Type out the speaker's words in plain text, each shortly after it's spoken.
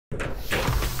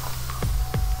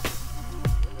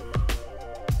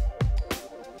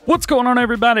What's going on,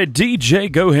 everybody?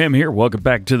 DJ GoHam here. Welcome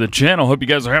back to the channel. Hope you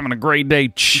guys are having a great day.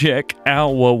 Check out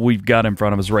what we've got in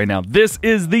front of us right now. This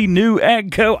is the new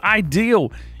Agco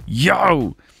Ideal.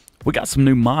 Yo, we got some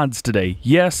new mods today.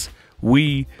 Yes,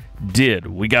 we did.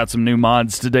 We got some new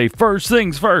mods today. First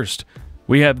things first,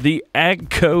 we have the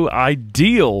Agco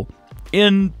Ideal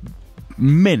in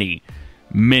many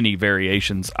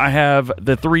variations. I have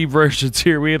the three versions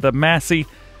here. We have the Massey,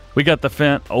 we got the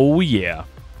Fent, oh yeah,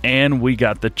 and we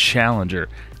got the Challenger.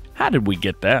 How did we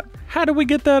get that? How did we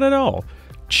get that at all?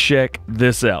 Check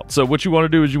this out. So what you want to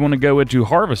do is you want to go into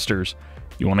Harvesters.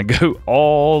 You want to go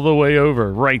all the way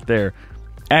over right there.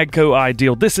 Agco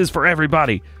Ideal. This is for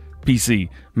everybody. PC,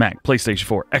 Mac, PlayStation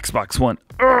 4, Xbox One.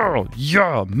 Oh,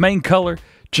 yeah. Main color.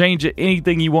 Change it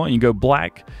anything you want. You go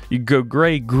black. You go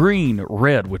gray, green,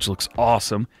 red, which looks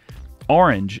awesome.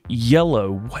 Orange,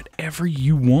 yellow, whatever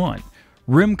you want.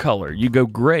 Rim color, you go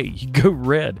gray, you go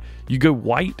red, you go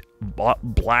white,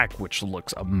 black, which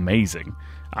looks amazing,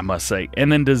 I must say. And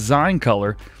then design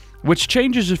color, which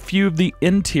changes a few of the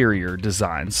interior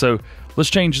designs. So let's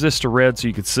change this to red so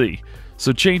you can see.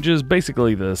 So it changes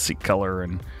basically the seat color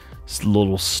and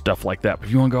little stuff like that. But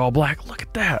if you want to go all black, look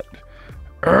at that.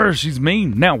 She's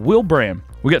mean. Now, wheel brand.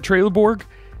 We got Trailerborg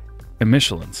and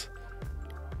Michelin's.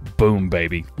 Boom,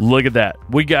 baby. Look at that.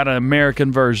 We got an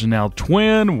American version now.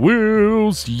 Twin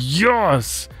wheels.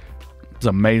 Yes. It's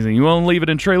amazing. You want to leave it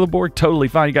in Trailerborg? Totally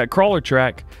fine. You got crawler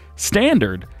track,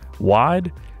 standard,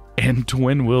 wide, and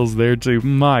twin wheels there too.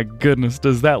 My goodness,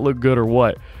 does that look good or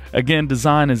what? Again,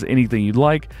 design is anything you'd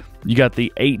like. You got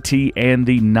the 8T and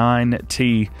the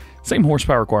 9T. Same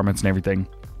horsepower requirements and everything.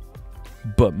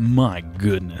 But my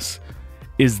goodness,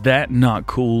 is that not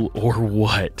cool or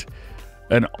what?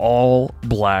 An all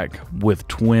black with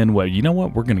twin wheel. You know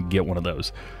what? We're going to get one of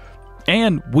those.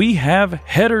 And we have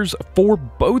headers for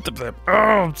both of them. Oh,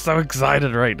 I'm so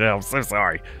excited right now. I'm so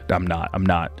sorry. I'm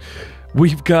not.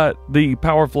 We've got the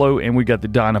PowerFlow and we got the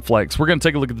Dynaflex. We're going to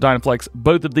take a look at the Dynaflex.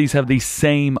 Both of these have the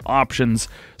same options.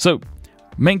 So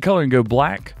main color and go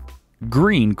black,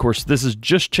 green. Of course, this is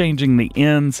just changing the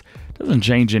ends. Doesn't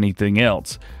change anything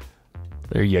else.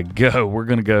 There you go. We're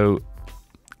going to go,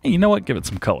 hey, you know what? Give it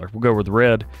some color. We'll go with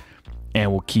red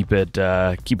and we'll keep it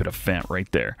a Fent right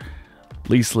there.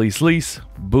 Lease.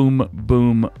 Boom,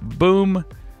 boom, boom.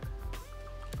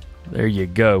 There you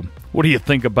go. What do you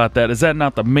think about that? Is that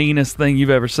not the meanest thing you've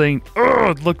ever seen?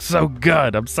 Oh, it looks so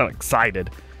good. I'm so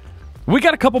excited. We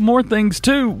got a couple more things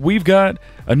too. We've got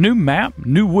a new map,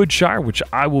 New Woodshire, which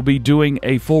I will be doing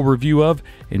a full review of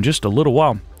in just a little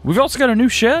while. We've also got a new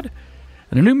shed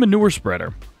and a new manure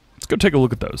spreader. Let's go take a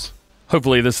look at those.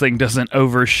 Hopefully this thing doesn't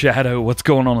overshadow what's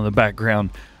going on in the background.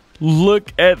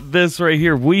 Look at this right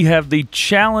here. We have the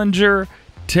Challenger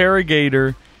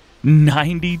Terra-Gator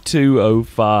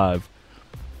 9205.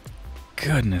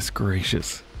 Goodness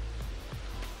gracious.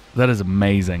 That is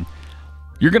amazing.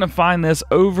 You're going to find this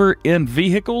over in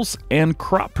vehicles and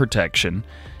crop protection.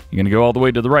 You're going to go all the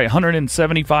way to the right,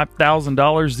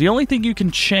 $175,000. The only thing you can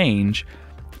change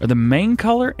are the main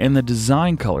color and the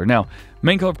design color. Now,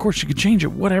 main color, of course, you can change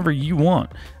it whatever you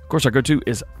want. Of course, our go-to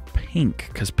is pink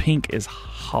because pink is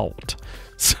hot.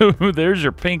 So there's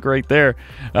your pink right there.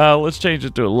 Let's change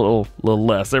it to a little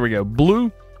less. There we go.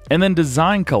 Blue and then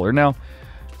design color. Now,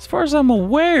 as far as I'm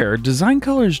aware, design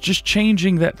color is just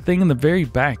changing that thing in the very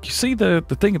back. You see the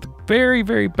thing at the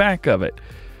very back of it.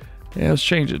 Yeah, let's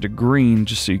change it to green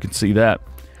just so you can see that.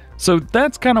 So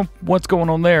that's kind of what's going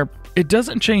on there. It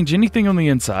doesn't change anything on the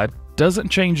inside, doesn't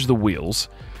change the wheels.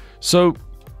 So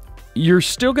you're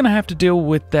still going to have to deal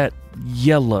with that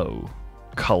yellow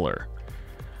color.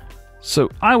 So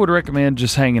I would recommend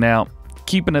just hanging out,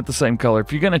 keeping it the same color.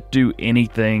 If you're going to do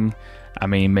anything, I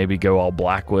mean, maybe go all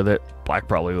black with it. Black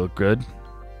probably look good.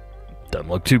 Doesn't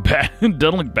look too bad.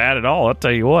 Doesn't look bad at all, I'll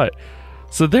tell you what.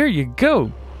 So there you go.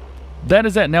 That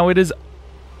is that. Now it is,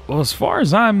 well, as far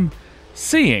as I'm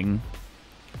seeing,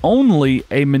 only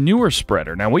a manure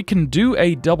spreader. Now we can do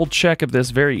a double check of this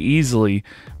very easily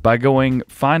by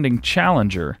finding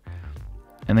Challenger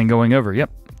and then going over.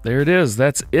 Yep, there it is.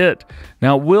 That's it.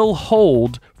 Now it will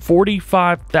hold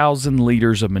 45,000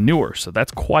 liters of manure, so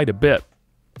that's quite a bit.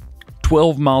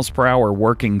 12 miles per hour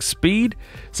working speed.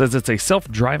 Says it's a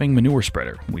self-driving manure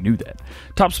spreader. We knew that.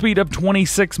 Top speed of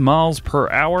 26 miles per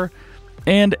hour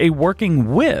and a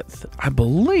working width, I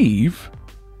believe.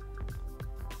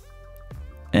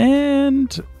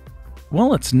 And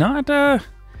well, it's not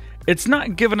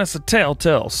giving us a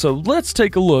telltale. So let's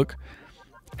take a look.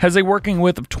 Has a working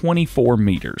width of 24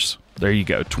 meters. There you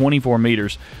go, 24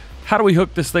 meters. How do we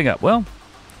hook this thing up? Well,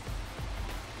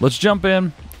 let's jump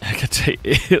in. I can tell you,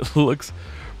 it looks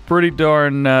pretty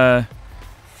darn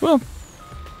Well,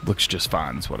 looks just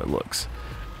fine is what it looks.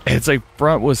 It's a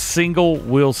front with single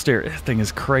wheel steer. This thing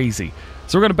is crazy.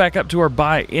 So we're going to back up to our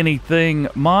buy anything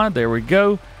mod. There we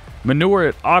go. Manure,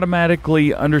 it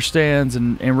automatically understands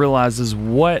and realizes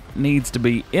what needs to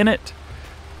be in it.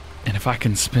 And if I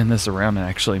can spin this around and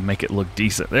actually make it look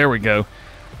decent. There we go.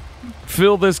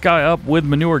 Fill this guy up with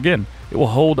manure again. It will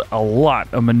hold a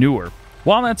lot of manure.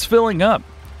 While that's filling up,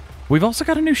 we've also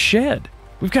got a new shed.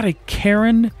 We've got a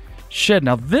Karen shed.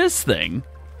 Now this thing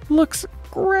looks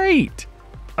great.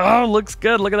 Oh, looks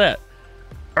good. Look at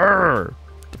that.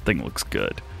 The thing looks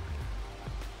good.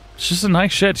 It's just a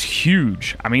nice shed. It's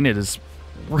huge. I mean, it is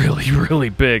really, really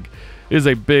big. It is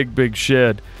a big, big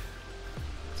shed.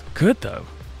 It's good, though.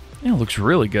 Yeah, it looks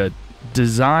really good.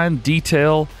 Design,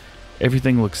 detail,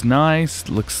 everything looks nice.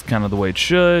 Looks kind of the way it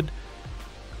should.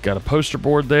 Got a poster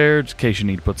board there, just in case you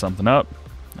need to put something up.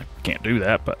 I can't do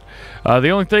that, but the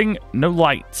only thing, no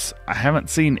lights. I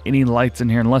haven't seen any lights in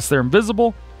here unless they're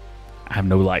invisible. I have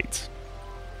no lights.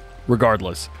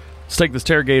 Regardless, let's take this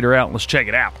Terra-Gator out and let's check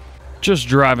it out. Just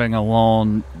driving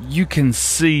along, you can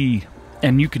see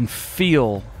and you can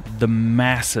feel the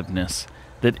massiveness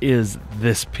that is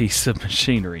this piece of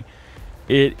machinery.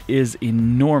 It is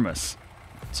enormous.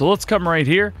 So let's come right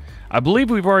here. I believe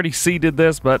we've already seeded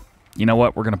this, but you know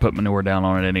what? We're going to put manure down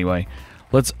on it anyway.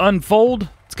 Let's unfold.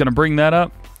 It's going to bring that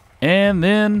up. And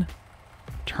then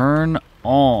turn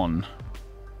on.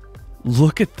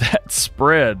 Look at that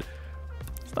spread.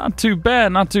 It's not too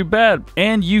bad, not too bad.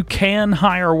 And you can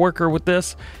hire a worker with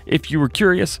this if you were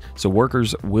curious. So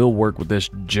workers will work with this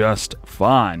just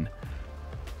fine.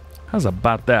 How's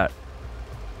about that?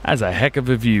 That's a heck of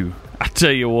a view. I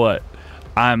tell you what,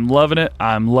 I'm loving it.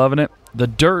 I'm loving it. The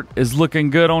dirt is looking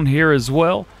good on here as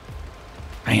well.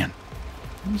 Man,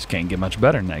 you just can't get much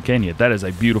better than that, can you? That is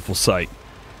a beautiful sight.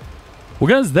 Well,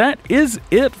 guys, that is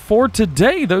it for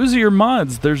today. Those are your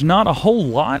mods. There's not a whole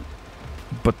lot,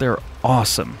 but they're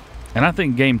awesome. And I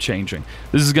think game-changing.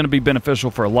 This is going to be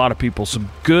beneficial for a lot of people. Some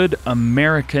good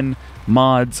American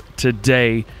mods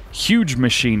today. Huge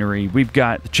machinery. We've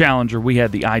got the Challenger. We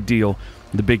had the Ideal,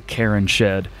 the big Karen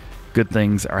shed. Good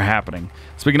things are happening.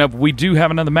 Speaking of, we do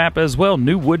have another map as well,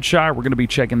 New Woodshire. We're going to be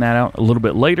checking that out a little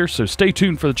bit later, so stay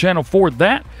tuned for the channel for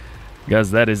that.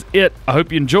 Guys, that is it. I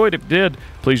hope you enjoyed. If you did,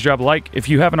 please drop a like. If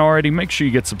you haven't already, make sure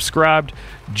you get subscribed.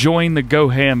 Join the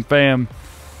GoHamFam.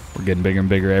 We're getting bigger and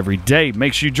bigger every day.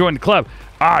 Make sure you join the club.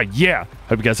 Yeah.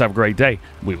 Hope you guys have a great day.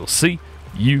 We will see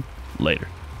you later.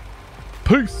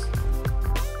 Peace.